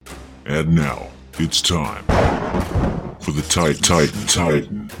And now, it's time for the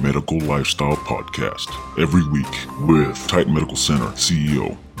Titan Medical Lifestyle Podcast. Every week with Titan Medical Center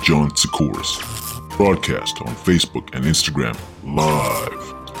CEO John Sikoris. Broadcast on Facebook and Instagram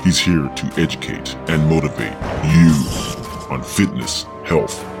live. He's here to educate and motivate you on fitness,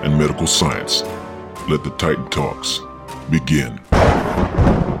 health, and medical science. Let the Titan Talks begin.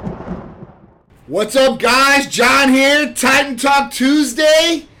 What's up, guys? John here, Titan Talk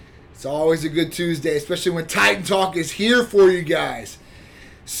Tuesday. It's always a good Tuesday, especially when Titan Talk is here for you guys.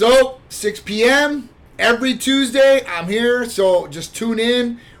 So, 6 p.m. every Tuesday, I'm here, so just tune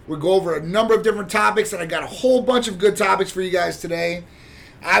in. We'll go over a number of different topics, and I got a whole bunch of good topics for you guys today.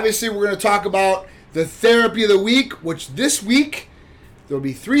 Obviously, we're going to talk about the therapy of the week, which this week, there'll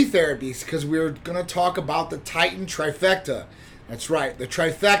be 3 therapies, because we're going to talk about the Titan Trifecta. That's right, the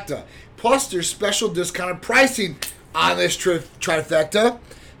Trifecta. Plus, there's special discounted pricing on this Trifecta.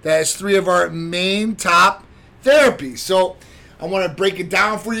 That has 3 of our main top therapies. So I want to break it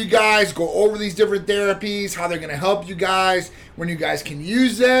down for you guys, go over these different therapies, how they're going to help you guys, when you guys can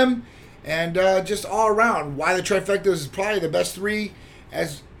use them, and just all around why the Trifecta is probably the best 3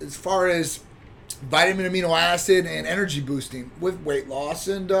 as far as vitamin, amino acid, and energy boosting with weight loss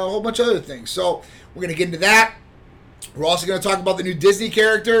and a whole bunch of other things. So we're going to get into that. We're also going to talk about the new Disney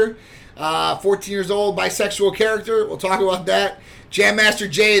character, 14 years old, bisexual character. We'll talk about that. Jam Master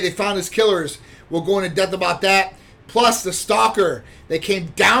Jay, they found his killers. We'll go into depth about that. Plus, the stalker. They came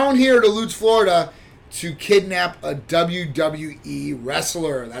down here to Lutz, Florida to kidnap a WWE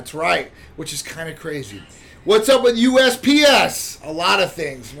wrestler. That's right, which is kind of crazy. What's up with USPS? A lot of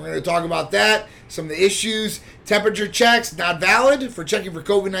things. We're going to talk about that, some of the issues. Temperature checks, not valid for checking for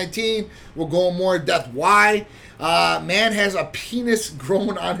COVID-19. We'll go in more depth why. Man has a penis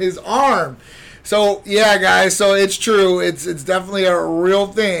grown on his arm. So, yeah, guys, so it's true. It's definitely a real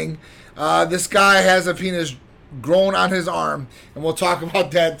thing. This guy has a penis grown on his arm, and we'll talk about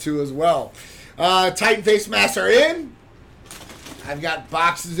that, too, as well. Titan face masks are in. I've got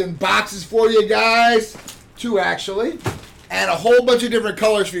boxes and boxes for you guys. 2, actually. And a whole bunch of different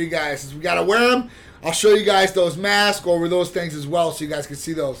colors for you guys. Since we got to wear them, I'll show you guys those masks, go over those things as well so you guys can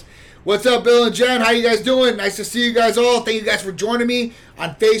see those. What's up, Bill and Jen? How you guys doing? Nice to see you guys all. Thank you guys for joining me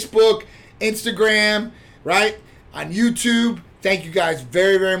on Facebook, Instagram, right? On YouTube. Thank you guys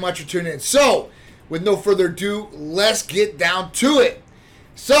very, very much for tuning in. So, with no further ado, let's get down to it.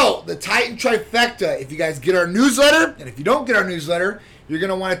 So, the Titan Trifecta. If you guys get our newsletter, and if you don't get our newsletter, you're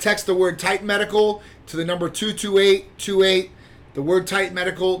going to want to text the word Titan Medical to the number 22828. The word Titan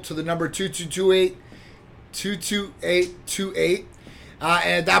Medical to the number 22828.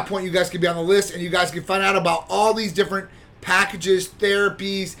 And at that point, you guys can be on the list, and you guys can find out about all these different packages,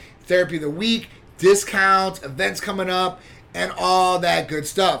 therapies, therapy of the week, discounts, events coming up, and all that good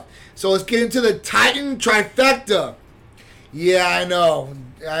stuff. So let's get into the Titan Trifecta. Yeah, I know.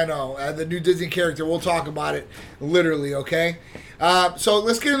 The new Disney character. We'll talk about it literally, okay? So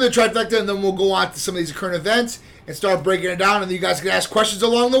let's get into the Trifecta, and then we'll go on to some of these current events and start breaking it down, and you guys can ask questions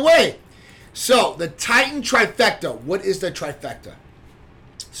along the way. So, the Titan Trifecta. What is the Trifecta?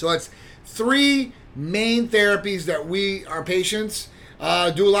 So it's 3 main therapies that we, our patients,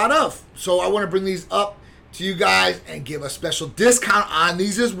 do a lot of. So I want to bring these up to you guys and give a special discount on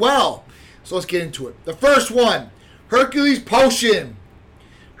these as well. So let's get into it. The first one, Hercules Potion.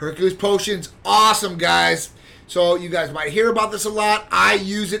 Hercules Potion's awesome, guys. So you guys might hear about this a lot. I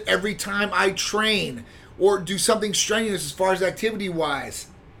use it every time I train or do something strenuous as far as activity-wise.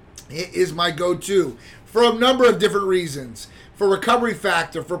 It is my go-to for a number of different reasons. For recovery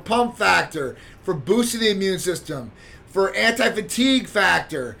factor, for pump factor, for boosting the immune system, for anti-fatigue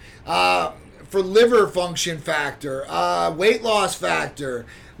factor, for liver function factor, weight loss factor,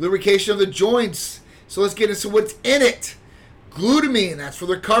 lubrication of the joints. So let's get into what's in it. Glutamine, that's for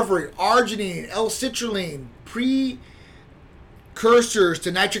recovery. Arginine, L-citrulline, precursors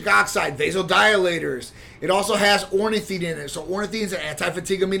to nitric oxide, vasodilators. It also has ornithine in it. So ornithine is an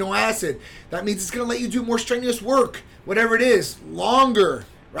anti-fatigue amino acid. That means it's going to let you do more strenuous work, whatever it is, longer,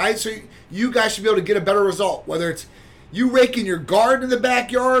 right? So you guys should be able to get a better result, whether it's you raking your garden in the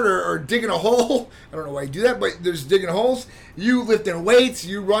backyard or digging a hole. I don't know why you do that, but there's digging holes. You lifting weights,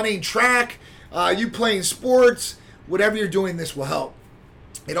 you running track, you playing sports, whatever you're doing, this will help.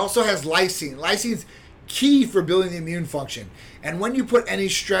 It also has lysine. Lysine's key for building the immune function. And when you put any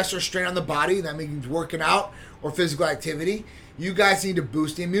stress or strain on the body, that means working out or physical activity, you guys need to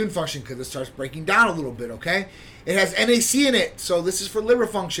boost the immune function because it starts breaking down a little bit, okay? It has NAC in it, so this is for liver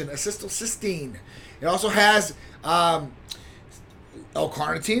function, acetylcysteine. It also has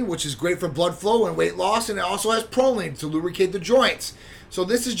L-carnitine, which is great for blood flow and weight loss, and it also has proline to lubricate the joints. So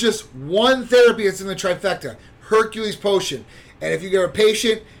this is just one therapy that's in the trifecta, Hercules Potion. And if you're a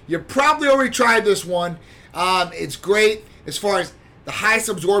patient, you probably already tried this one. It's great as far as the highest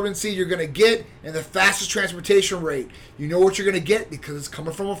absorbency you're going to get and the fastest transportation rate. You know what you're going to get because it's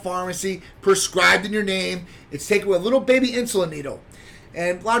coming from a pharmacy, prescribed in your name. It's taken with a little baby insulin needle.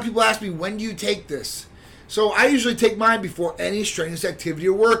 And a lot of people ask me, when do you take this? So I usually take mine before any strenuous activity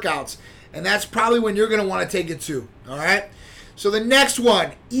or workouts. And that's probably when you're going to want to take it too. All right? So the next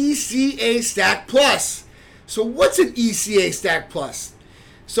one, ECA Stack Plus. So what's an ECA Stack Plus?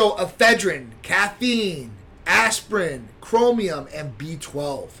 So ephedrine, caffeine, aspirin, chromium, and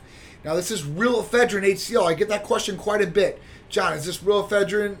B12. Now this is real ephedrine HCl. I get that question quite a bit. John, is this real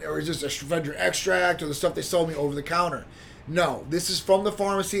ephedrine or is this ephedrine extract or the stuff they sold me over the counter? No, this is from the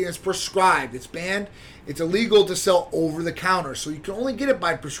pharmacy and it's prescribed. It's banned. It's illegal to sell over the counter. So you can only get it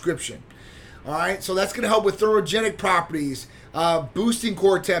by prescription. All right, so that's going to help with thermogenic properties, boosting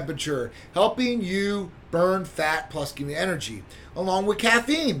core temperature, helping you burn fat plus give you energy, along with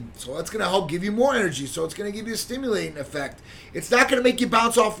caffeine. So that's going to help give you more energy. So it's going to give you a stimulating effect. It's not going to make you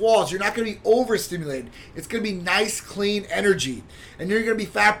bounce off walls. You're not going to be overstimulated. It's going to be nice, clean energy. And you're going to be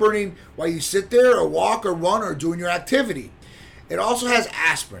fat burning while you sit there or walk or run or doing your activity. It also has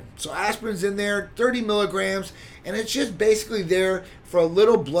aspirin. So aspirin's in there, 30 milligrams, and it's just basically there for a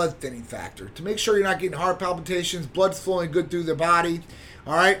little blood thinning factor to make sure you're not getting heart palpitations, blood's flowing good through the body.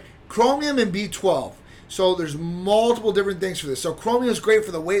 All right, chromium and B12. So there's multiple different things for this. So chromium is great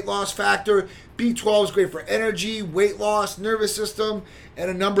for the weight loss factor. B12 is great for energy, weight loss, nervous system,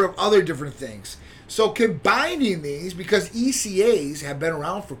 and a number of other different things. So combining these, because ECAs have been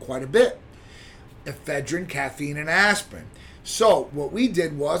around for quite a bit, ephedrine, caffeine, and aspirin. So what we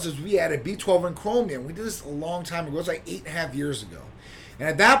did was we added B12 and chromium. We did this a long time ago. It was like 8.5 years ago. And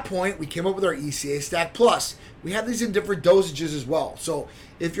at that point, we came up with our ECA Stack Plus. We have these in different dosages as well. So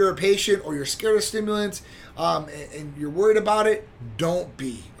if you're a patient or you're scared of stimulants and you're worried about it, don't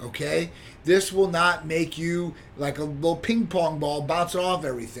be, okay? This will not make you like a little ping pong ball bouncing off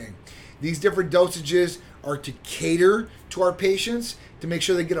everything. These different dosages are to cater to our patients, to make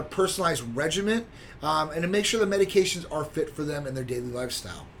sure they get a personalized regimen, and to make sure the medications are fit for them and their daily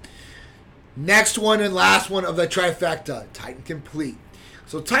lifestyle. Next one and last one of the trifecta, Titan Complete.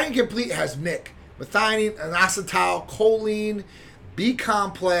 So Titan Complete has MIC, methionine, inositol, choline,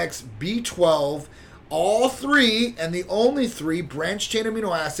 B-complex, B12, all three and the only three branched chain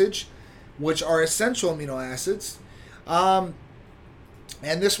amino acids, which are essential amino acids. And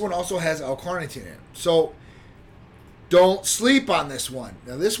this one also has L-carnitine in it. So don't sleep on this one.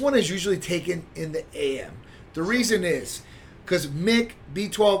 Now this one is usually taken in the AM. The reason is because MIC,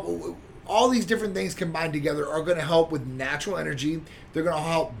 B12, all these different things combined together are going to help with natural energy. They're going to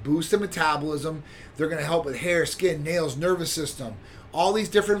help boost the metabolism. They're going to help with hair, skin, nails, nervous system, all these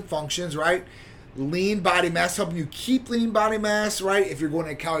different functions, right? Lean body mass, helping you keep lean body mass, right? If you're going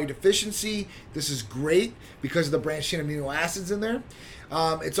to calorie deficiency, this is great because of the branched chain amino acids in there.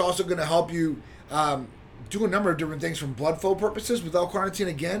 It's also going to help you do a number of different things from blood flow purposes with L-carnitine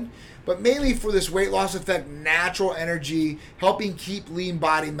again, but mainly for this weight loss effect, natural energy, helping keep lean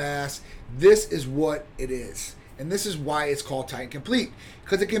body mass. This is what it is. And this is why it's called Titan Complete,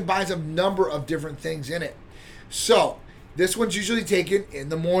 because it combines a number of different things in it. So this one's usually taken in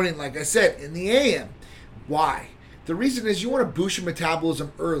the morning, like I said, in the AM. Why? The reason is you want to boost your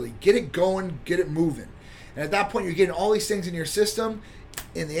metabolism early, get it going, get it moving. And at that point, you're getting all these things in your system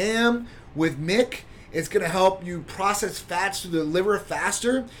in the AM with MIC. It's going to help you process fats through the liver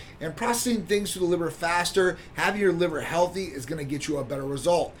faster, and processing things through the liver faster, having your liver healthy is going to get you a better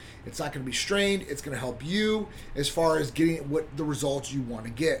result. It's not going to be strained. It's going to help you as far as getting what the results you want to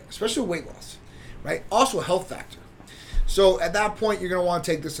get, especially weight loss, right? Also a health factor. So at that point, you're going to want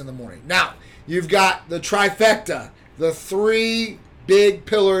to take this in the morning. Now, you've got the trifecta, the three big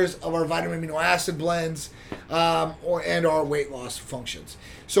pillars of our vitamin amino acid blends and our weight loss functions.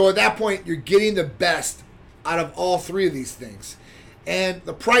 So at that point, you're getting the best out of all three of these things. And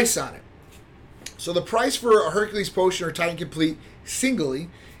the price on it. So the price for a Hercules Potion or Titan Complete singly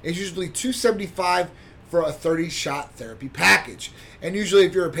is usually $275 for a 30-shot therapy package. And usually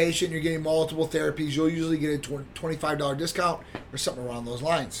if you're a patient, you're getting multiple therapies, you'll usually get a $25 discount or something around those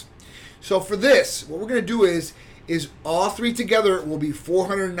lines. So for this, what we're going to do is all three together will be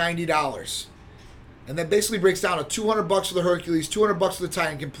 $490. And that basically breaks down to $200 for the Hercules, $200 for the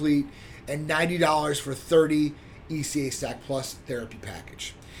Titan Complete, and $90 for 30 ECA Stack Plus therapy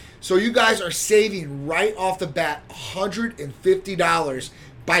package. So you guys are saving right off the bat $150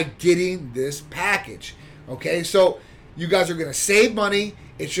 by getting this package. Okay, so you guys are going to save money.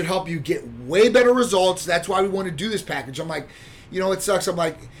 It should help you get way better results. That's why we want to do this package. I'm like, it sucks. I'm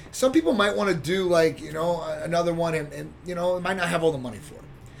like, some people might want to do like, another one and it might not have all the money for it.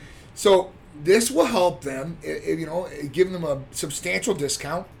 So this will help them, give them a substantial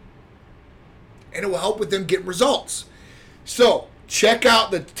discount, and it will help with them getting results. So check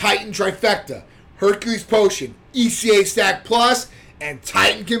out the Titan Trifecta, Hercules Potion, ECA Stack Plus, and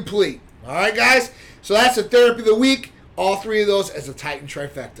Titan Complete. All right, guys? So that's the therapy of the week. All three of those as a Titan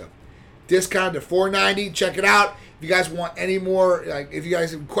Trifecta. Discount to $4.90. Check it out. If you guys want any more, if you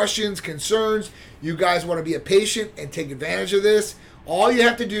guys have questions, concerns, you guys want to be a patient and take advantage of this, all you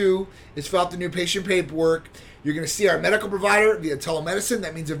have to do is fill out the new patient paperwork. You're going to see our medical provider via telemedicine.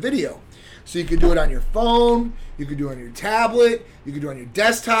 That means a video. So you can do it on your phone, you can do it on your tablet, you can do it on your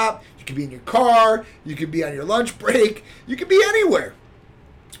desktop, you can be in your car, you can be on your lunch break, you can be anywhere.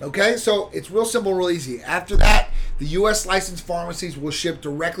 Okay, so it's real simple, real easy. After that, the U.S. licensed pharmacies will ship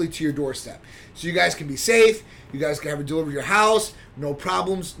directly to your doorstep. So you guys can be safe, you guys can have it delivered to your house, no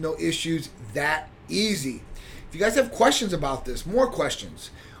problems, no issues, that easy. If you guys have questions about this, more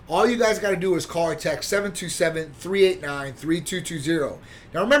questions, all you guys got to do is call or text 727-389-3220.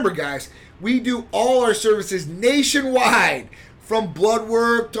 Now remember, guys, we do all our services nationwide, from blood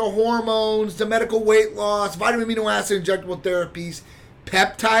work to hormones to medical weight loss, vitamin amino acid injectable therapies,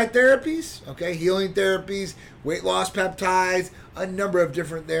 peptide therapies, okay, healing therapies, weight loss peptides, a number of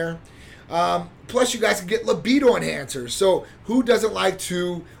different there. Plus, you guys can get libido enhancers. So who doesn't like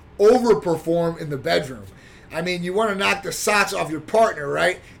to overperform in the bedroom? I mean, you want to knock the socks off your partner,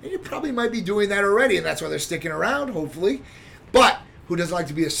 right? And you probably might be doing that already, and that's why they're sticking around, hopefully. But who doesn't like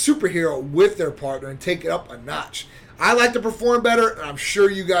to be a superhero with their partner and take it up a notch? I like to perform better, and I'm sure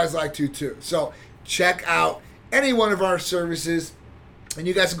you guys like to too. So check out any one of our services, and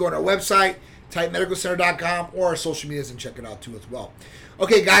you guys can go on our website, TitanMedicalCenter.com, or our social medias and check it out too as well.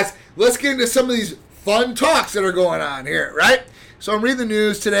 Okay, guys, let's get into some of these fun talks that are going on here, right? So I'm reading the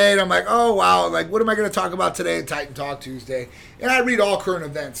news today, and I'm like, oh, wow, what am I going to talk about today at Titan Talk Tuesday? And I read all current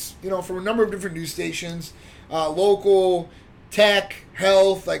events, from a number of different news stations, local, tech,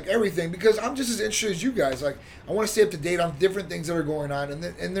 health, everything, because I'm just as interested as you guys. I want to stay up to date on different things that are going on,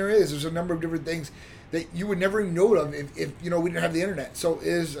 and there's a number of different things that you would never even know of if we didn't have the internet. So it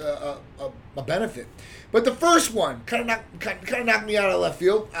is a benefit. But the first one kind of knocked me out of left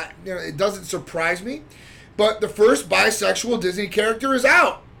field. It doesn't surprise me, but the first bisexual Disney character is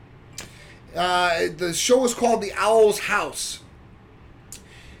out. The show is called The Owl's House,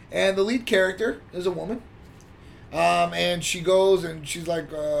 and the lead character is a woman. And she goes and she's like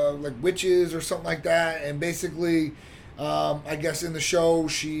witches or something like that. And basically, I guess in the show,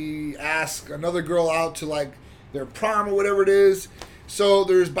 she asks another girl out to their prom or whatever it is. So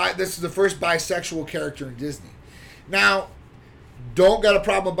this is the first bisexual character in Disney. Now, don't got a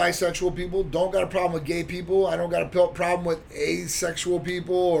problem with bisexual people. Don't got a problem with gay people. I don't got a problem with asexual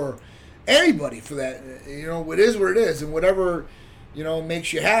people or anybody for that. It is what it is, and whatever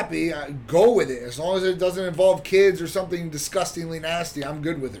makes you happy, go with it. As long as it doesn't involve kids or something disgustingly nasty, I'm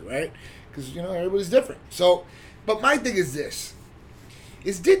good with it, right? Because, everybody's different. So, but my thing is this.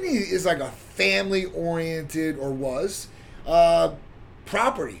 Disney is like a family-oriented, or was,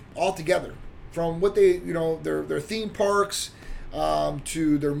 property altogether. From what they, their theme parks,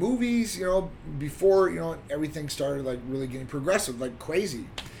 to their movies, before, everything started, really getting progressive, crazy.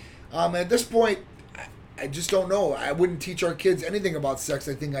 At this point, I just don't know. I wouldn't teach our kids anything about sex,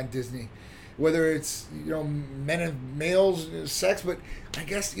 I think, on Disney. Whether it's, men and males sex, but I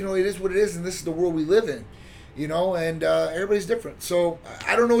guess, it is what it is, and this is the world we live in, and everybody's different. So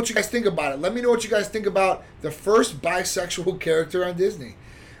I don't know what you guys think about it. Let me know what you guys think about the first bisexual character on Disney.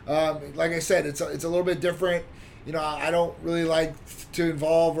 Like I said, it's a little bit different. I don't really like to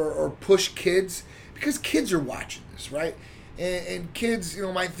involve or push kids, because kids are watching this, right? And kids,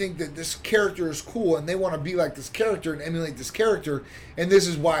 might think that this character is cool and they want to be like this character and emulate this character, and this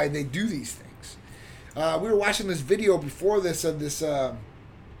is why they do these things. We were watching this video before this of this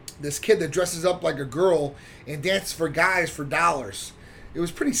kid that dresses up like a girl and dances for guys for dollars. It was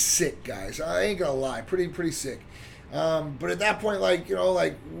pretty sick, guys. I ain't gonna lie, pretty sick. But at that point,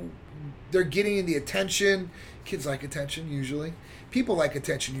 they're getting the attention. Kids like attention usually. People like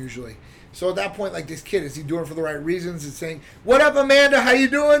attention usually. So at that point, this kid, is he doing it for the right reasons? It's saying, "What up, Amanda? How you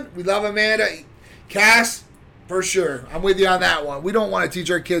doing? We love Amanda." Cass, for sure. I'm with you on that one. We don't want to teach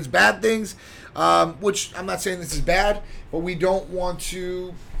our kids bad things, which I'm not saying this is bad, but we don't want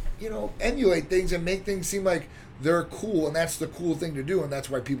to, emulate things and make things seem like they're cool, and that's the cool thing to do, and that's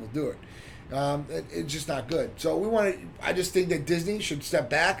why people do it. It's just not good. So I just think that Disney should step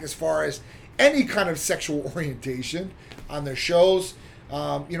back as far as any kind of sexual orientation on their shows.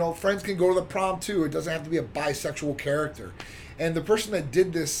 Friends can go to the prom too. It doesn't have to be a bisexual character. And the person that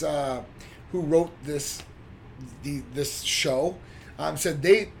did this, who wrote this show, said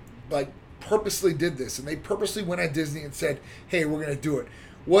they like purposely did this, and they purposely went at Disney and said, "Hey, we're gonna do it."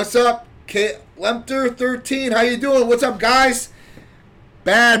 What's up, K Lemter 13? How you doing? What's up, guys?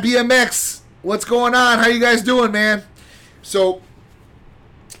 Bad BMX. What's going on? How you guys doing, man? So,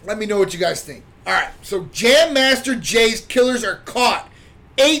 let me know what you guys think. All right. So, Jam Master Jay's killers are caught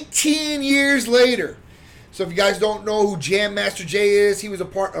 18 years later. So, if you guys don't know who Jam Master Jay is, he was a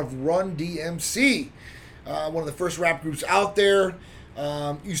part of Run DMC, one of the first rap groups out there.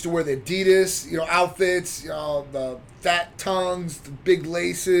 Used to wear the Adidas, outfits, the fat tongues, the big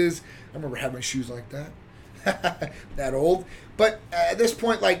laces. I remember having shoes like that. That old. But at this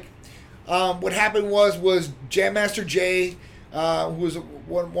point, what happened was Jam Master Jay, who was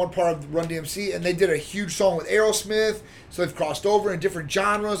one part of Run DMC, and they did a huge song with Aerosmith. So they've crossed over in different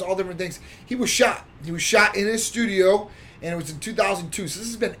genres, all different things. He was shot. He was shot in his studio, and it was in 2002. So this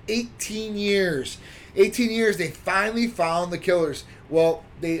has been 18 years. 18 years, they finally found the killers. Well,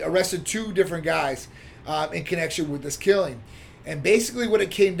 they arrested 2 different guys in connection with this killing. And basically what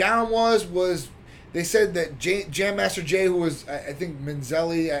it came down was they said that Jam Master Jay, who was, I think,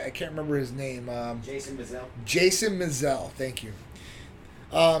 Menzelli, I can't remember his name. Jason Mizell. Jason Mizell, thank you.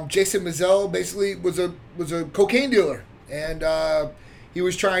 Jason Mizell basically was a cocaine dealer. And he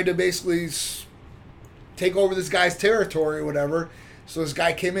was trying to basically take over this guy's territory or whatever. So this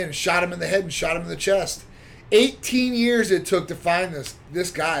guy came in and shot him in the head and shot him in the chest. 18 years it took to find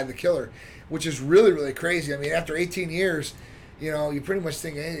this guy, the killer, which is really, really crazy. I mean, after 18 years, you pretty much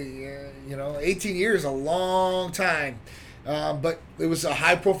think, hey, 18 years is a long time. But it was a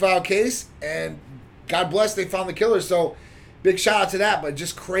high-profile case, and God bless they found the killer. So big shout out to that, but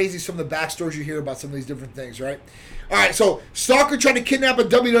just crazy some of the backstories you hear about some of these different things, right? All right, so stalker tried to kidnap a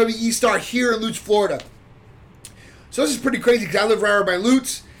WWE star here in Lutz, Florida. So this is pretty crazy because I live right by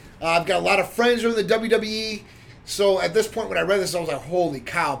Lutz. I've got a lot of friends who are in the WWE. So at this point when I read this, I was like, holy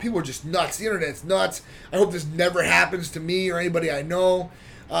cow, people are just nuts. The internet's nuts. I hope this never happens to me or anybody I know.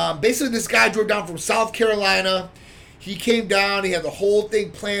 Basically, this guy drove down from South Carolina. He came down. He had the whole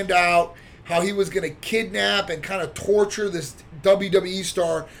thing planned out, how he was going to kidnap and kind of torture this WWE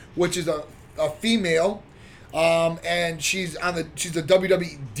star, which is a female. And she's a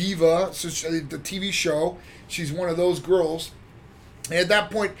WWE diva, so the TV show. She's one of those girls. And at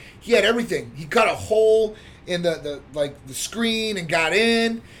that point, he had everything. He cut a hole in the screen and got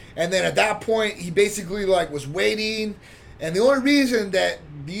in. And then at that point, he basically was waiting. And the only reason that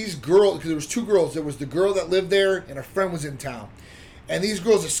these girls, because there was 2 girls, there was the girl that lived there and a friend was in town. And these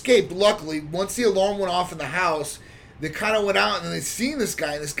girls escaped. Luckily, once the alarm went off in the house, they kind of went out and they seen this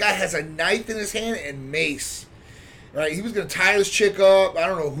guy. And this guy has a knife in his hand and mace. Right? He was going to tie this chick up. I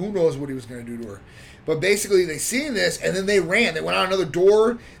don't know. Who knows what he was going to do to her. But basically, they seen this, and then they ran. They went out another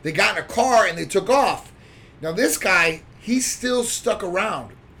door, they got in a car, and they took off. Now, this guy, he's still stuck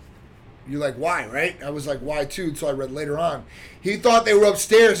around. You're like, why, right? I was like, why, too, so I read later on. He thought they were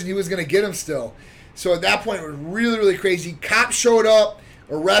upstairs, and he was going to get him still. So at that point, it was really, really crazy. Cops showed up,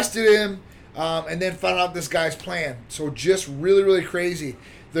 arrested him, and then found out this guy's plan. So just really, really crazy.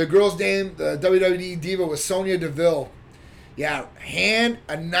 The girl's name, the WWE diva, was Sonya Deville. Yeah,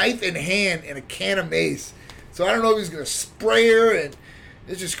 a knife in hand and a can of mace. So I don't know if he's going to spray her, and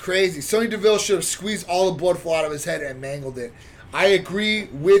it's just crazy. Sonya Deville should have squeezed all the blood flow out of his head and mangled it. I agree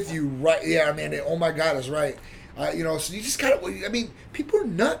with you, right? Yeah, I mean, oh my God, that's right. So you just gotta, I mean, people are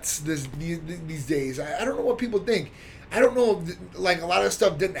nuts these days. I don't know what people think. I don't know if, a lot of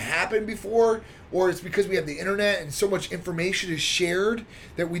stuff didn't happen before, or it's because we have the internet and so much information is shared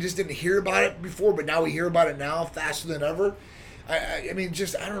that we just didn't hear about it before, but now we hear about it now faster than ever. I mean,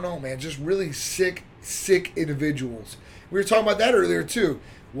 I don't know, man. Just really sick individuals. We were talking about that earlier, too.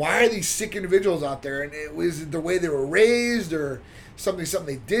 Why are these sick individuals out there? And was it the way they were raised or something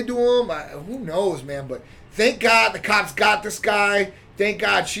they did to them? Who knows, man? But thank God the cops got this guy. Thank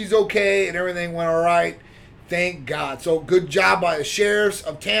God she's okay and everything went all right. Thank God. So good job by the sheriffs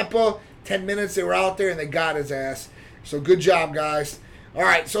of Tampa. 10 minutes they were out there and they got his ass. So good job, guys. All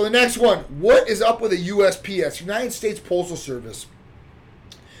right, so the next one. What is up with the USPS, United States Postal Service?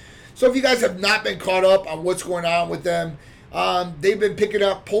 So if you guys have not been caught up on what's going on with them, they've been picking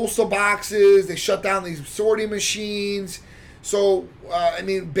up postal boxes. They shut down these sorting machines. So,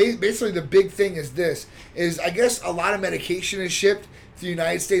 basically the big thing is this, is I guess a lot of medication is shipped to the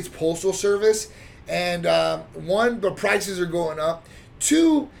United States Postal Service. And one, the prices are going up.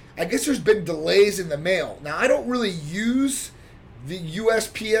 2, I guess there's been delays in the mail. Now, I don't really use the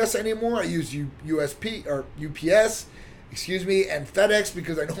USPS anymore. I use USP or UPS, and FedEx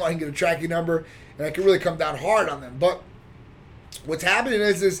because I know I can get a tracking number and I can really come down hard on them. But what's happening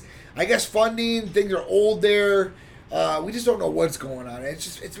is I guess funding, things are old there. We just don't know what's going on.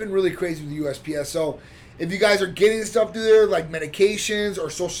 It's been really crazy with the USPS. So if you guys are getting stuff through there, like medications or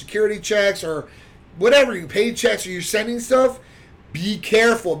Social Security checks or whatever, you pay checks or you're sending stuff, be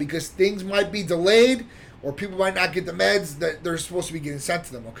careful because things might be delayed or people might not get the meds that they're supposed to be getting sent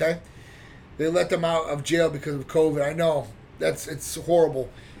to them, okay? They let them out of jail because of COVID. I know. It's horrible.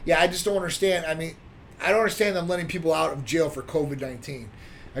 Yeah, I just don't understand. I mean, I don't understand them letting people out of jail for COVID-19.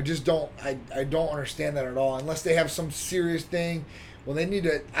 I just don't. I don't understand that at all. Unless they have some serious thing. Well, they need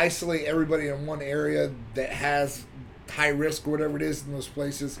to isolate everybody in one area that has high risk or whatever it is in those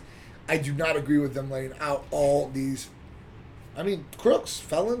places. I do not agree with them letting out all these, crooks,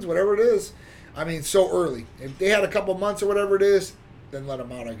 felons, whatever it is. So early. If they had a couple months or whatever it is, then let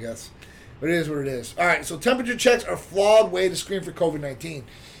them out, I guess. But it is what it is. All right, so temperature checks are a flawed way to screen for COVID-19.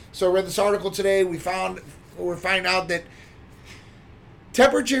 So I read this article today. We're finding out that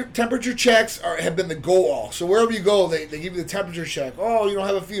temperature checks have been the go-all. So wherever you go, they give you the temperature check. Oh, you don't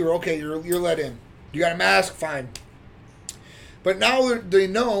have a fever. Okay, you're let in. You got a mask? Fine. But now they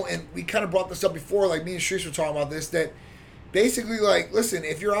know, and we kind of brought this up before, like me and Shreese were talking about this, that basically, like, listen,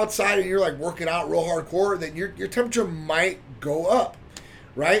 if you're outside and you're, like, working out real hardcore, then your temperature might go up,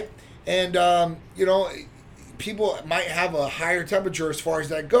 right? And, people might have a higher temperature as far as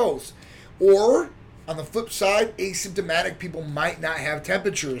that goes. Or, on the flip side, asymptomatic people might not have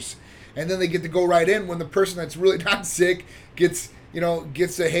temperatures. And then they get to go right in when the person that's really not sick gets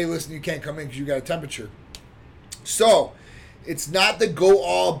a, hey, listen, you can't come in because you got a temperature. So, it's not the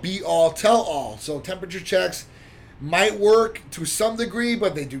go-all, be-all, tell-all. So, temperature checks might work to some degree,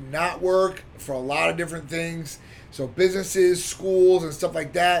 but they do not work for a lot of different things. So, businesses, schools, and stuff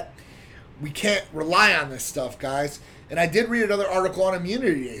like that, we can't rely on this stuff, guys. And I did read another article on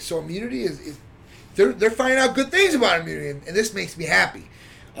immunity today. So immunity they're finding out good things about immunity, and this makes me happy.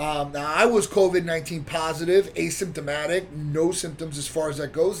 Now, I was COVID-19 positive, asymptomatic, no symptoms as far as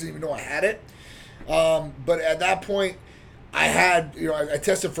that goes. Didn't even know I had it. But at that point, I had, I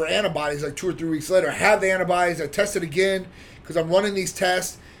tested for antibodies like 2 or 3 weeks later. I had the antibodies. I tested again because I'm running these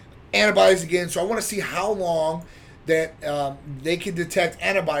tests, antibodies again. So I want to see how long that they can detect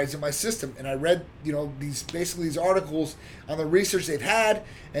antibodies in my system. And I read, these articles on the research they've had,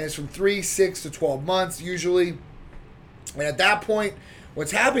 and it's from 3, 6 to 12 months usually. And at that point,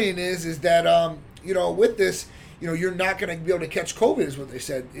 what's happening is that, with this, you're not going to be able to catch COVID is what they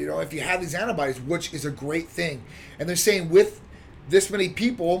said, if you have these antibodies, which is a great thing. And they're saying with this many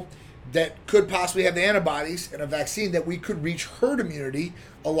people that could possibly have the antibodies and a vaccine that we could reach herd immunity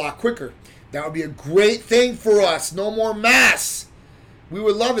a lot quicker. That would be a great thing for us. No more masks. We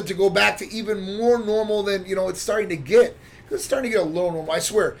would love it to go back to even more normal than, it's starting to get. It's starting to get a little normal. I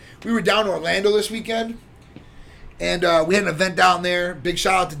swear. We were down in Orlando this weekend, and we had an event down there. Big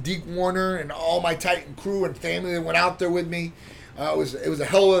shout out to Deke Warner and all my Titan crew and family that went out there with me. It was a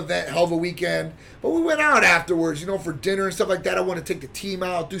hell of an event, hell of a weekend. But we went out afterwards, for dinner and stuff like that. I want to take the team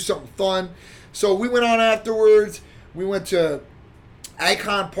out, do something fun. So we went out afterwards. We went to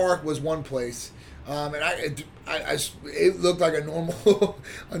Icon Park was one place, and it looked like a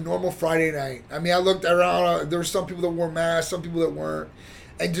normal Friday night. I looked around. There were some people that wore masks, some people that weren't,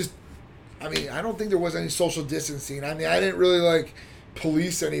 and I don't think there was any social distancing. I didn't really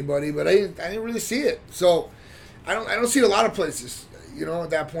police anybody, but I didn't really see it. So I don't see it a lot of places, at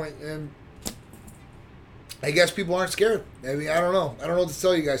that point, and I guess people aren't scared. I don't know. I don't know what to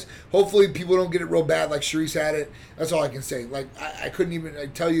tell you guys. Hopefully people don't get it real bad like Sharice had it. That's all I can say. I couldn't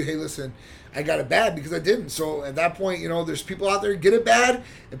even tell you, hey, listen, I got it bad because I didn't. So at that point, there's people out there who get it bad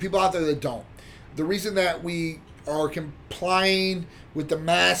and people out there that don't. The reason that we are complying with the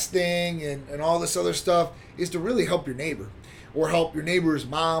mask thing and all this other stuff is to really help your neighbor or help your neighbor's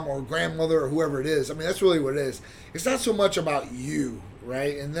mom or grandmother or whoever it is. That's really what it is. It's not so much about you.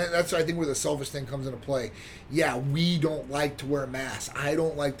 Right? And that's, I think, where the selfish thing comes into play. Yeah, we don't like to wear a mask. I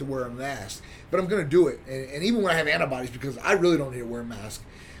don't like to wear a mask. But I'm going to do it. And even when I have antibodies, because I really don't need to wear a mask.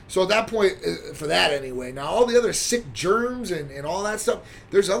 So at that point, for that anyway, now all the other sick germs and all that stuff,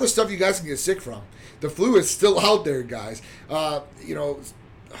 there's other stuff you guys can get sick from. The flu is still out there, guys. I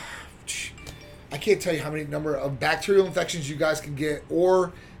can't tell you how many number of bacterial infections you guys can get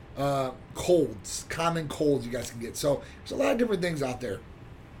or colds, common colds you guys can get. So there's a lot of different things out there.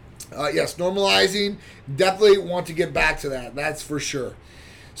 Yes, normalizing, definitely want to get back to that. That's for sure.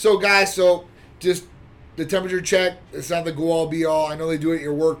 So guys, just the temperature check, it's not the go all be all. I know they do it at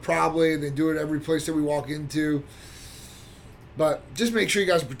your work probably. They do it at every place that we walk into. But just make sure you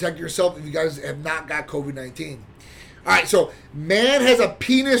guys protect yourself if you guys have not got COVID-19. All right, so man has a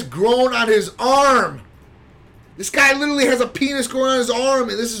penis grown on his arm. This guy literally has a penis growing on his arm,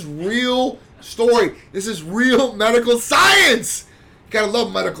 and this is real story. This is real medical science. You gotta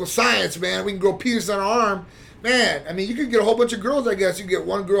love medical science, man. We can grow penis on our arm. Man, I mean, you could get a whole bunch of girls, I guess. You can get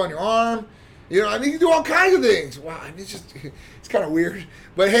one girl on your arm. You know, I mean, you can do all kinds of things. Wow, I mean, it's kind of weird.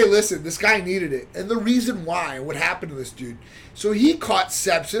 But hey, listen, this guy needed it. And the reason why, what happened to this dude. So he caught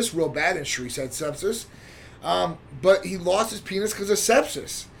sepsis real bad, and Sharice had sepsis. But he lost his penis because of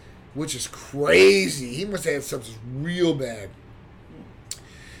sepsis, which is crazy. He must have had sepsis real bad.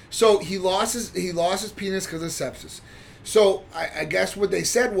 So he lost his penis because of sepsis. So I guess what they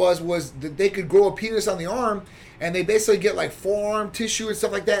said was that they could grow a penis on the arm, and they basically get like forearm tissue and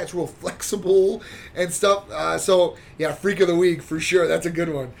stuff like that. It's real flexible and stuff. So yeah, freak of the week for sure. That's a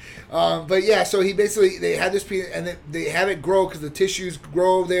good one. But yeah, so they had this penis, and they have it grow because the tissues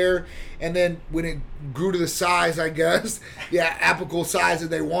grow there. And then when it grew to the size, I guess, apical size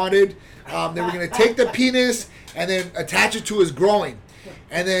that they wanted, they were going to take the penis and then attach it to his groin.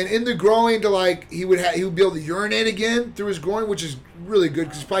 And then in the groin, he would be able to urinate again through his groin, which is really good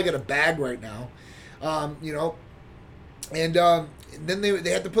because he's probably got a bag right now, And then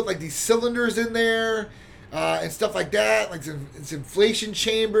they had to put like these cylinders in there and stuff like that, like it's inflation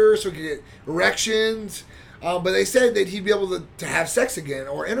chamber so he could get erections. But they said that he'd be able to have sex again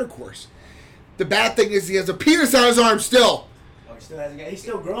or intercourse. The bad thing is he has a penis on his arm still. He's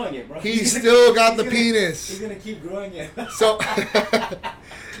still growing it, bro. He's still got the penis. He's going to keep growing it.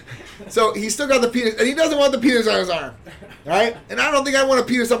 So he's still got the penis, and he doesn't want the penis on his arm, right? And I don't think I want a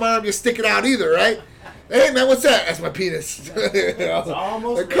penis on my arm just stick it out either, right? Hey, man, what's that? That's my penis. It's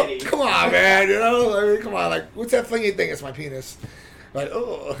almost ready. Come on, man, I mean, come on, like, what's that flingy thing? It's my penis. Like,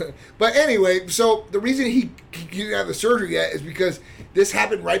 oh. But anyway, so the reason he didn't have the surgery yet is because this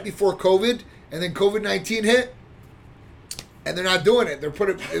happened right before COVID, and then COVID-19 hit. And they're not doing it. They're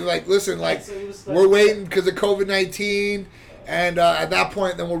putting like, listen, like we're waiting because of COVID-19, and at that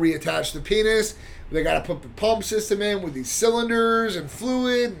point, then we'll reattach the penis. They got to put the pump system in with these cylinders and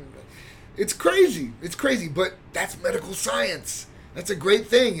fluid. And it's crazy. It's crazy, but that's medical science. That's a great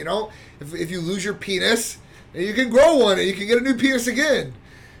thing, you know. If you lose your penis, you can grow one and you can get a new penis again.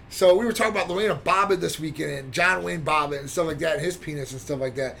 So we were talking about Lorena Bobbitt this weekend and John Wayne Bobbitt and stuff like that, and his penis and stuff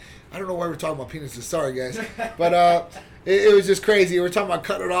like that. I don't know why we're talking about penises. Sorry, guys, but it was just crazy. We were talking about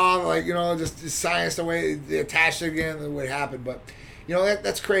cutting it off, like, you know, just science the way they attached it again, the way it happened. But you know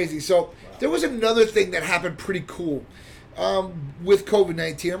that's crazy. So there was another thing that happened pretty cool with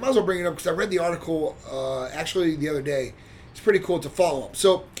COVID-19. I might as well bring it up because I read the article actually the other day. It's pretty cool to follow up.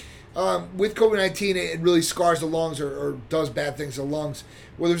 So with COVID-19, it really scars the lungs or does bad things to the lungs.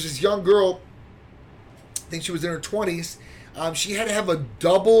 Well, there's this young girl, I think she was in her 20s. She had to have a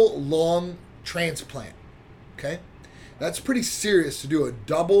double lung transplant. Okay? That's pretty serious to do, a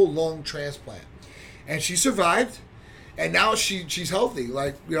double lung transplant. And she survived, and now she's healthy.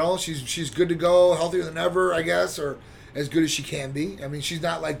 Like, you know, she's good to go, healthier than ever, I guess, or as good as she can be. I mean, she's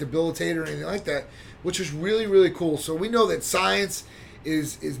not like debilitated or anything like that, which is really, really cool. So we know that science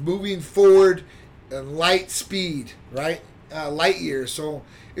is moving forward at light speed, right? Light years. So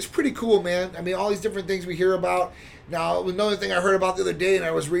it's pretty cool, man. I mean, all these different things we hear about. Now, another thing I heard about the other day and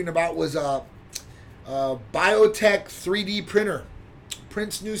I was reading about was biotech 3D printer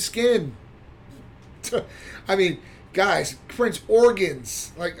prints new skin. I mean, guys, prints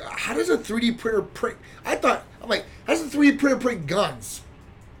organs. Like, how does a 3D printer print? I'm like, how does a 3D printer print guns?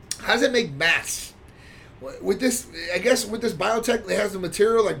 How does it make masks? With this, I guess with this biotech, it has the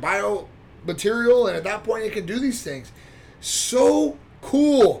material, like biomaterial, and at that point it can do these things. So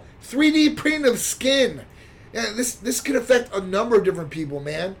cool. 3D print of skin. Yeah, this could affect a number of different people,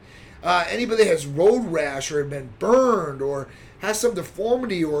 man. Anybody that has road rash or have been burned or has some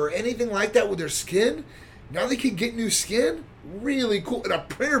deformity or anything like that with their skin, now they can get new skin. Really cool. And a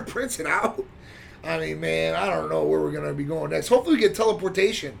printer prints it out. I mean, man, I don't know where we're going to be going next. Hopefully we get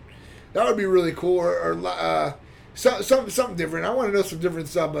teleportation. That would be really cool. Or something different. I want to know some different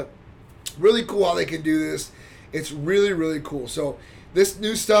stuff, but really cool how they can do this. It's really, really cool. So this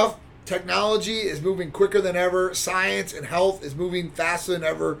new stuff, technology is moving quicker than ever. Science and health is moving faster than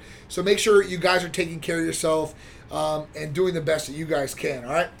ever. So make sure you guys are taking care of yourself and doing the best that you guys can,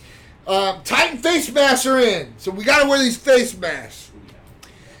 all right? Titan face masks are in. So we got to wear these face masks.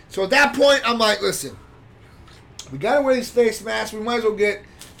 So at that point, I'm like, listen, we got to wear these face masks. We might as well get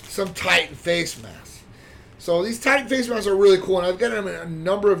some Titan face masks. So these Titan face masks are really cool, and I've got them in a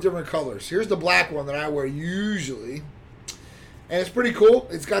number of different colors. Here's the black one that I wear usually. And it's pretty cool.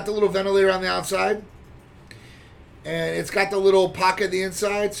 It's got the little ventilator on the outside. And it's got the little pocket on the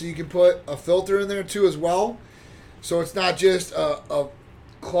inside, so you can put a filter in there too as well. So it's not just a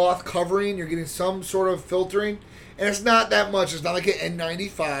cloth covering. You're getting some sort of filtering, and it's not that much. It's not like an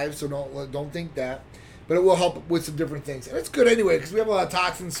N95, so don't think that. But it will help with some different things, and it's good anyway because we have a lot of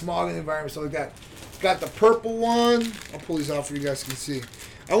toxins, smog in the environment, stuff like that. Got the purple one. I'll pull these out for you guys so you can see.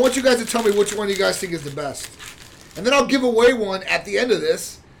 I want you guys to tell me which one you guys think is the best, and then I'll give away one at the end of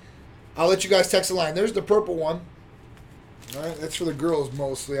this. I'll let you guys text a line. There's the purple one. All right, that's for the girls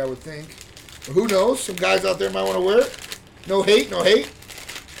mostly, I would think. But who knows? Some guys out there might want to wear it. No hate, no hate.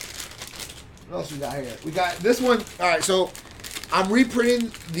 What else we got here? We got this one. All right, so I'm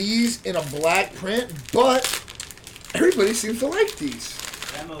reprinting these in a black print, but everybody seems to like these.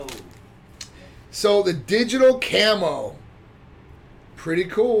 Camo. So the digital camo. Pretty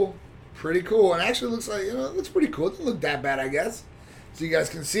cool. Pretty cool. And actually looks like, it looks pretty cool. It doesn't look that bad, I guess. So you guys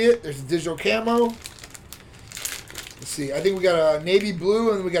can see it. There's a digital camo. Let's see. I think we got a navy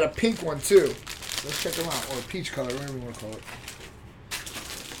blue and we got a pink one too. Let's check them out. Or a peach color, whatever you want to call it.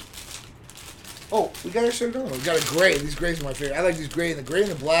 Oh, we got actually another one. We got a gray. These grays are my favorite. I like these gray and the gray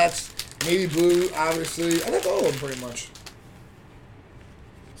and the blacks. Navy blue, obviously. I like all of them pretty much.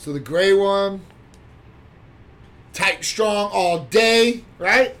 So the gray one. Tight and strong all day,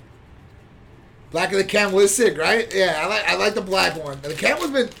 right? Black of the camo is sick, right? Yeah, I like the black one. The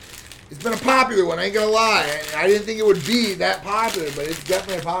camo's been a popular one, I ain't gonna lie. I didn't think it would be that popular, but it's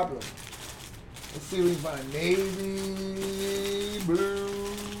definitely popular. Let's see if we can find a navy blue.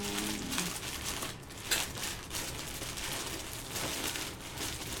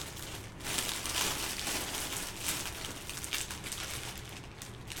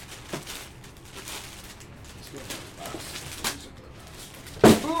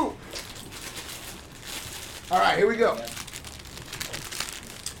 Ooh. All right, here we go.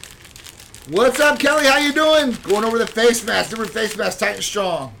 What's up, Kelly? How you doing? Going over the face mask. Different face mask, tight and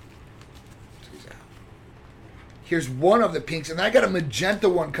strong. Here's one of the pinks, and I got a magenta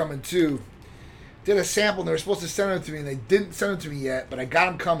one coming too. Did a sample, and they were supposed to send them to me, and they didn't send them to me yet, but I got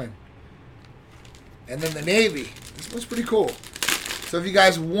them coming. And then the navy. This one's pretty cool. So if you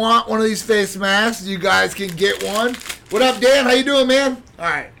guys want one of these face masks, you guys can get one. What up, Dan? How you doing, man? All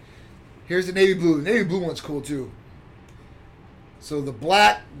right. Here's the navy blue. The navy blue one's cool too. So the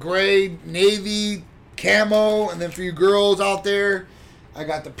black, gray, navy, camo, and then for you girls out there, I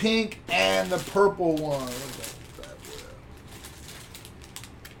got the pink and the purple one.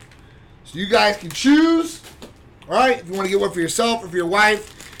 So you guys can choose. All right, if you want to get one for yourself or for your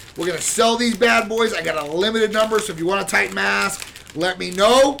wife, we're going to sell these bad boys. I got a limited number, so if you want a Titan mask, let me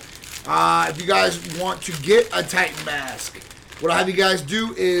know. If you guys want to get a Titan mask, what I'll have you guys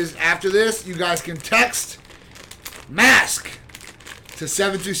do is after this, you guys can text mask to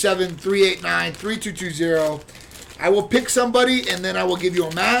 727-389-3220. I will pick somebody, and then I will give you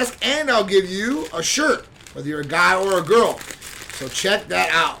a mask, and I'll give you a shirt, whether you're a guy or a girl. So check that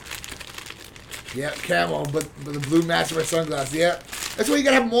out. Yeah, camo, but the blue mask and my sunglasses. Yeah, that's why you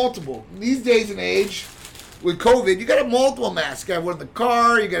gotta have multiple. These days and age, with COVID, you gotta have multiple masks. You gotta have one in the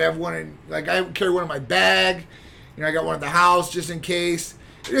car. You gotta have one in, like I carry one in my bag. I got one at the house just in case.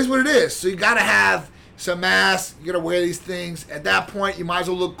 It is what it is. So you gotta have some masks. You gotta wear these things. At that point, you might as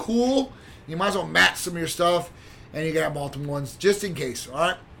well look cool. You might as well match some of your stuff, and you gotta have multiple ones just in case. All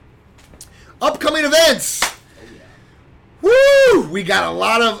right. Upcoming events. Woo! We got a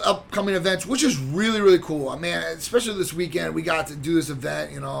lot of upcoming events, which is really, really cool. I mean, especially this weekend, we got to do this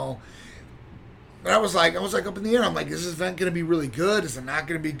event, And I was like up in the air. I'm like, is this event going to be really good? Is it not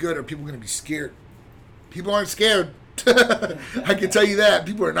going to be good? Are people going to be scared? People aren't scared. I can tell you that.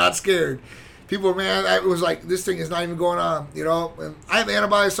 People are not scared. People, man, it was like, this thing is not even going on, And I have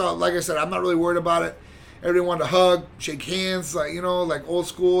antibodies, so like I said, I'm not really worried about it. Everybody wanted to hug, shake hands, like old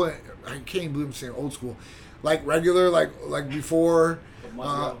school. I can't even believe I'm saying old school. Like regular, like before,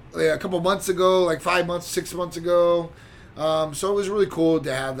 a couple months ago, like 5 months, 6 months ago. So it was really cool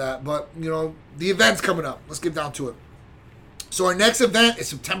to have that. But, the event's coming up. Let's get down to it. So our next event is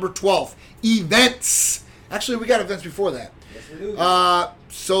September 12th. Events. Actually, we got events before that. Yes, we do.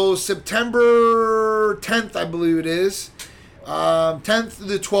 So September 10th, I believe it is. 10th to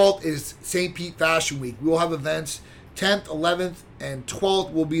the 12th is St. Pete Fashion Week. We will have events. 10th, 11th, and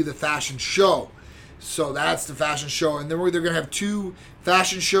 12th will be the fashion show. So that's the fashion show. And then we're either going to have 2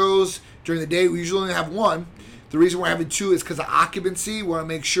 fashion shows during the day. We usually only have 1. The reason we're having 2 is because of occupancy. We want to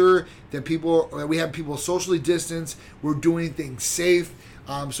make sure that we have people socially distanced. We're doing things safe,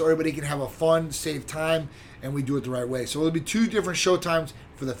 so everybody can have a fun, safe time, and we do it the right way. So there'll be 2 different show times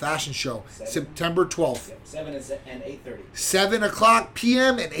for the fashion show, September 12th. Yep, 7 and 8:30. 7 o'clock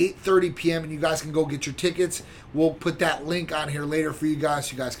p.m. and 8:30 p.m. and you guys can go get your tickets. We'll put that link on here later for you guys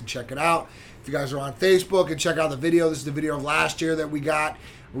so you guys can check it out. If you guys are on Facebook and check out the video, this is the video of last year that we got.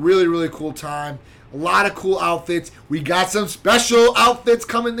 Really, really cool time. A lot of cool outfits. We got some special outfits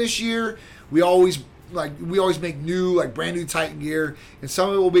coming this year. We always make new, like brand new Titan gear, and some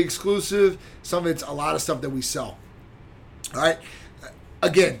of it will be exclusive. Some of it's a lot of stuff that we sell. All right.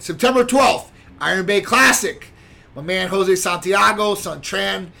 Again, September 12th, Iron Bay Classic. My man Jose Santiago, Sun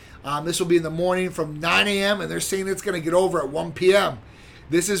Tran. This will be in the morning from 9 a.m. and they're saying it's going to get over at 1 p.m.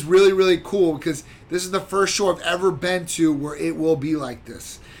 This is really, really cool because this is the first show I've ever been to where it will be like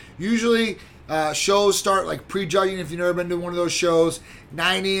this. Usually, shows start like prejudging if you've never been to one of those shows.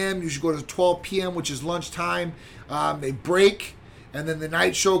 9 a.m. You should go to 12 p.m., which is lunchtime. They break, and then the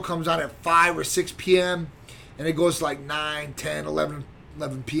night show comes on at 5 or 6 p.m., and it goes like 9, 10, 11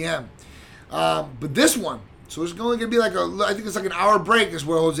 p.m. But this one, so it's only going to be like I think it's like an hour break is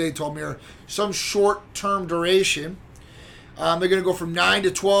what Jose told me, or some short-term duration. They're going to go from 9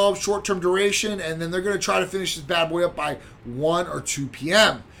 to 12, short-term duration, and then they're going to try to finish this bad boy up by 1 or 2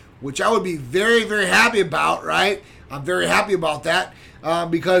 p.m., which I would be very, very happy about, right? I'm very happy about that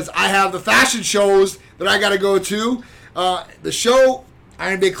because I have the fashion shows that I got to go to. The show,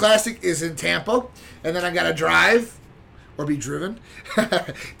 Iron Bay Classic, is in Tampa, and then I got to drive or be driven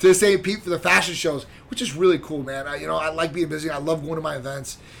to St. Pete for the fashion shows, which is really cool, man. I like being busy. I love going to my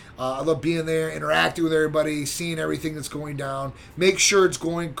events. I love being there, interacting with everybody, seeing everything that's going down, make sure it's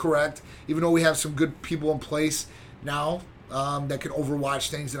going correct, even though we have some good people in place now that can overwatch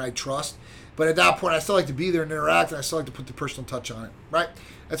things that I trust. But at that point, I still like to be there and interact, and I still like to put the personal touch on it, right?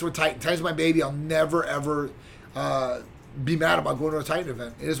 That's what Titan's my baby. I'll never, ever be mad about going to a Titan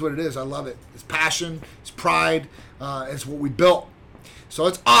event. It is what it is. I love it. It's passion. It's pride. It's what we built. So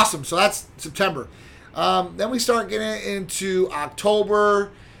it's awesome. So that's September. Then we start getting into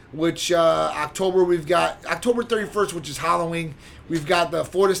October, which October we've got October 31st, which is Halloween. We've got the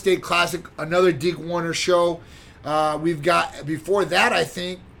Florida State Classic, another Deke Warner show. We've got, before that,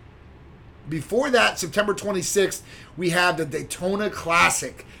 September 26th, we have the Daytona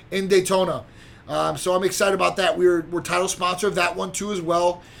Classic in Daytona. So I'm excited about that. We're title sponsor of that one too as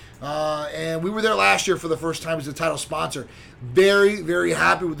well. And we were there last year for the first time as a title sponsor. Very, very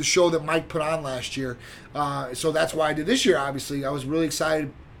happy with the show that Mike put on last year. So that's why I did this year, obviously. I was really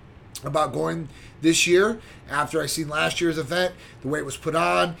excited about going this year after I seen last year's event, the way it was put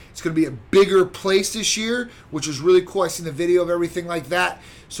on. It's going to be a bigger place this year, which was really cool. I seen the video of everything like that.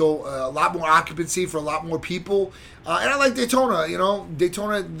 So a lot more occupancy for a lot more people. And I like Daytona.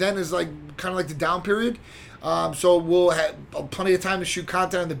 Daytona then is like kind of like the down period. So we'll have plenty of time to shoot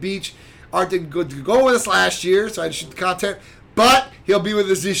content on the beach. Art didn't go with us last year, so I had to shoot the content. But he'll be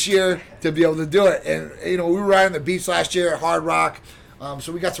with us this year to be able to do it. And, we were right on the beach last year at Hard Rock.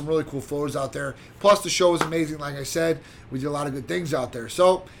 So we got some really cool photos out there. Plus, the show was amazing, like I said. We did a lot of good things out there.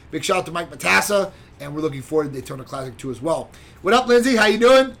 So, big shout out to Mike Matassa, and we're looking forward to Daytona Classic 2 as well. What up, Lindsay? How you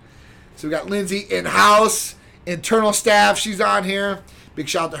doing? So, we got Lindsay in-house, internal staff. She's on here. Big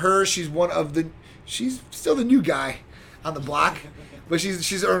shout out to her. She's still the new guy on the block, but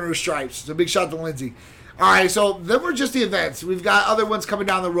she's earning her stripes. So, big shout out to Lindsay. All right, so then we're just the events. We've got other ones coming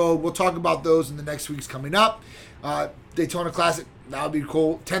down the road. We'll talk about those in the next weeks coming up. Daytona Classic, that would be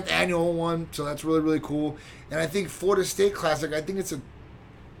cool. 10th annual one, so that's really, really cool. And I think Florida State Classic, I think it's a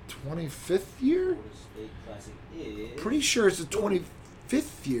 25th year? Florida State Classic is... Pretty sure it's a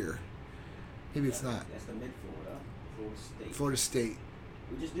 25th year. Maybe it's not. That's the mid-Florida. Florida State. Florida State.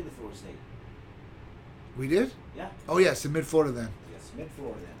 We just did the Florida State. We did? Yeah. Oh, yes, in mid-Florida then. Yes,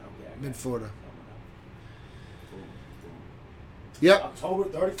 mid-Florida then. Okay. Mid-Florida. Boom. Yep. October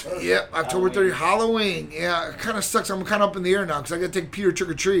 31st. Yep, October 30th, Halloween. Yeah, it kind of sucks. I'm kind of up in the air now because I got to take Peter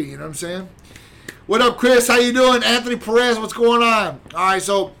trick-or-treat, you know what I'm saying? What up, Chris? How you doing? Anthony Perez, what's going on? All right,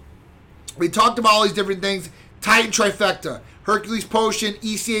 so we talked about all these different things. Titan Trifecta, Hercules Potion,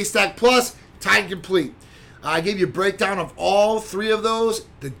 ECA Stack Plus, Titan Complete. I gave you a breakdown of all three of those.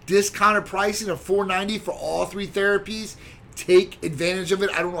 The discounted pricing of $490 for all three therapies. Take advantage of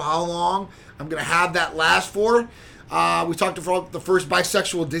it. I don't know how long I'm going to have that last for. We talked about the first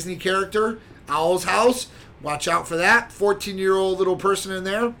bisexual Disney character, Owl's House. Watch out for that. 14-year-old little person in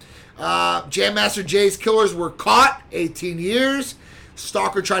there. Jam Master Jay's killers were caught. 18 years.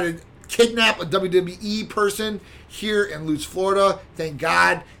 Stalker tried to kidnap a WWE person here in Lutz, Florida. Thank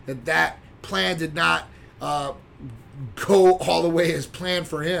God that plan did not go all the way as planned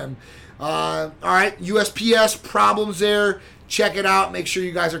for him. All right, USPS problems there. Check it out. Make sure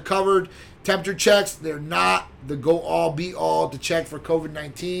you guys are covered. Temperature checks, they're not the go-all, be-all to check for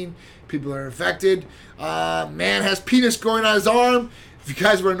COVID-19. People are infected. Man has penis growing on his arm. If you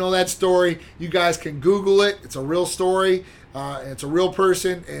guys want to know that story, you guys can Google it. It's a real story. And it's a real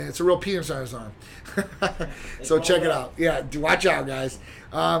person, and it's a real penis on his arm. So check it out. Yeah, watch out, guys.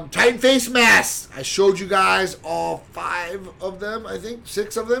 Titan face masks. I showed you guys all 5 of them, I think.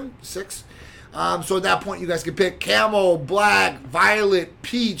 6 of them. 6. So at that point, you guys can pick camo, black, violet,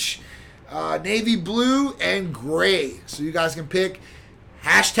 peach, navy blue, and gray. So you guys can pick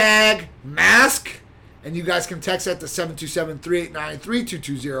hashtag mask, and you guys can text that to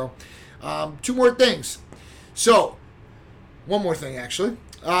 727-389-3220. 2 more things. So, one more thing, actually.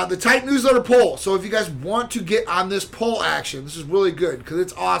 The Titan newsletter poll. So if you guys want to get on this poll action, this is really good because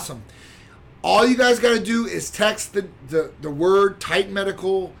it's awesome. All you guys got to do is text the word Titan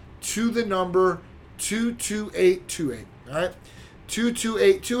Medical to the number 22828. All right?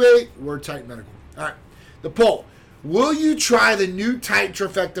 22828, word Titan Medical. All right. The poll. Will you try the new Titan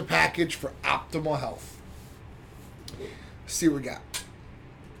Trifecta package for optimal health? Let's see what we got.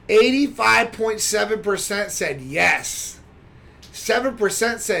 85.7% said yes.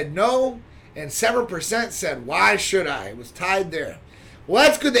 7% said no. And 7% said, why should I? It was tied there. Well,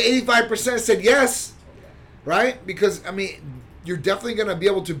 that's good that 85% said yes. Right? Because, I mean, you're definitely going to be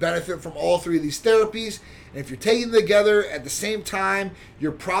able to benefit from all 3 of these therapies. And if you're taking them together at the same time,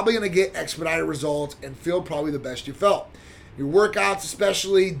 you're probably going to get expedited results and feel probably the best you felt. Your workouts,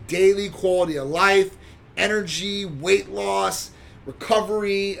 especially daily quality of life, energy, weight loss,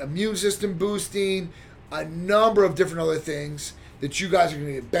 recovery, immune system boosting, a number of different other things that you guys are going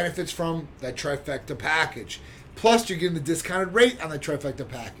to get benefits from that Trifecta package. Plus, you're getting the discounted rate on the Trifecta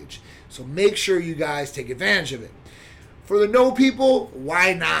package. So make sure you guys take advantage of it. For the no people,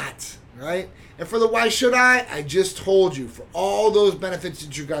 why not? Right? And for the why should I just told you, for all those benefits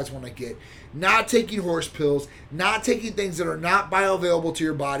that you guys want to get. Not taking horse pills, not taking things that are not bioavailable to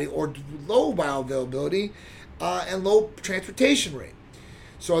your body or low bioavailability and low transportation rate.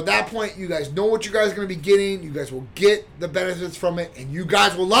 So at that point, you guys know what you guys are going to be getting. You guys will get the benefits from it, and you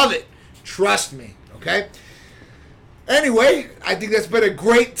guys will love it. Trust me, okay? Anyway, I think that's been a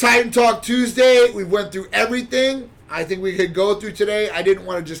great Titan Talk Tuesday. We went through everything I think we could go through today. I didn't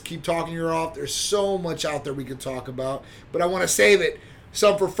want to just keep talking her off. There's so much out there we could talk about, but I want to save it.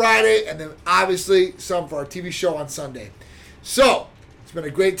 Some for Friday, and then obviously some for our TV show on Sunday. So, it's been a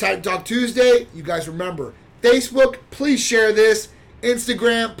great Titan Talk Tuesday. You guys remember, Facebook, please share this.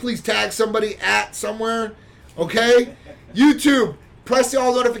 Instagram, please tag somebody at somewhere. Okay? YouTube, press the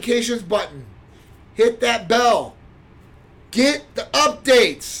all notifications button. Hit that bell. Get the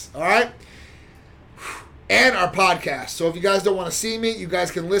updates. All right? And our podcast. So if you guys don't want to see me, you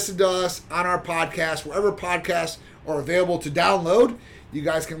guys can listen to us on our podcast. Wherever podcasts are available to download, you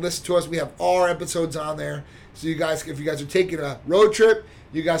guys can listen to us. We have all our episodes on there. So you guys, if you guys are taking a road trip,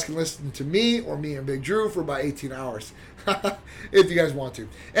 you guys can listen to me or me and Big Drew for about 18 hours. If you guys want to.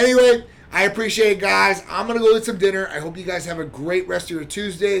 Anyway, I appreciate it, guys. I'm going to go eat some dinner. I hope you guys have a great rest of your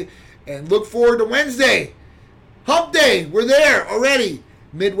Tuesday. And look forward to Wednesday. Hump Day. We're there already.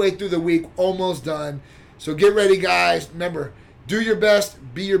 Midway through the week. Almost done. So get ready, guys. Remember, do your best,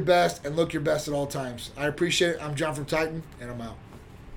 be your best, and look your best at all times. I appreciate it. I'm John from Titan, and I'm out.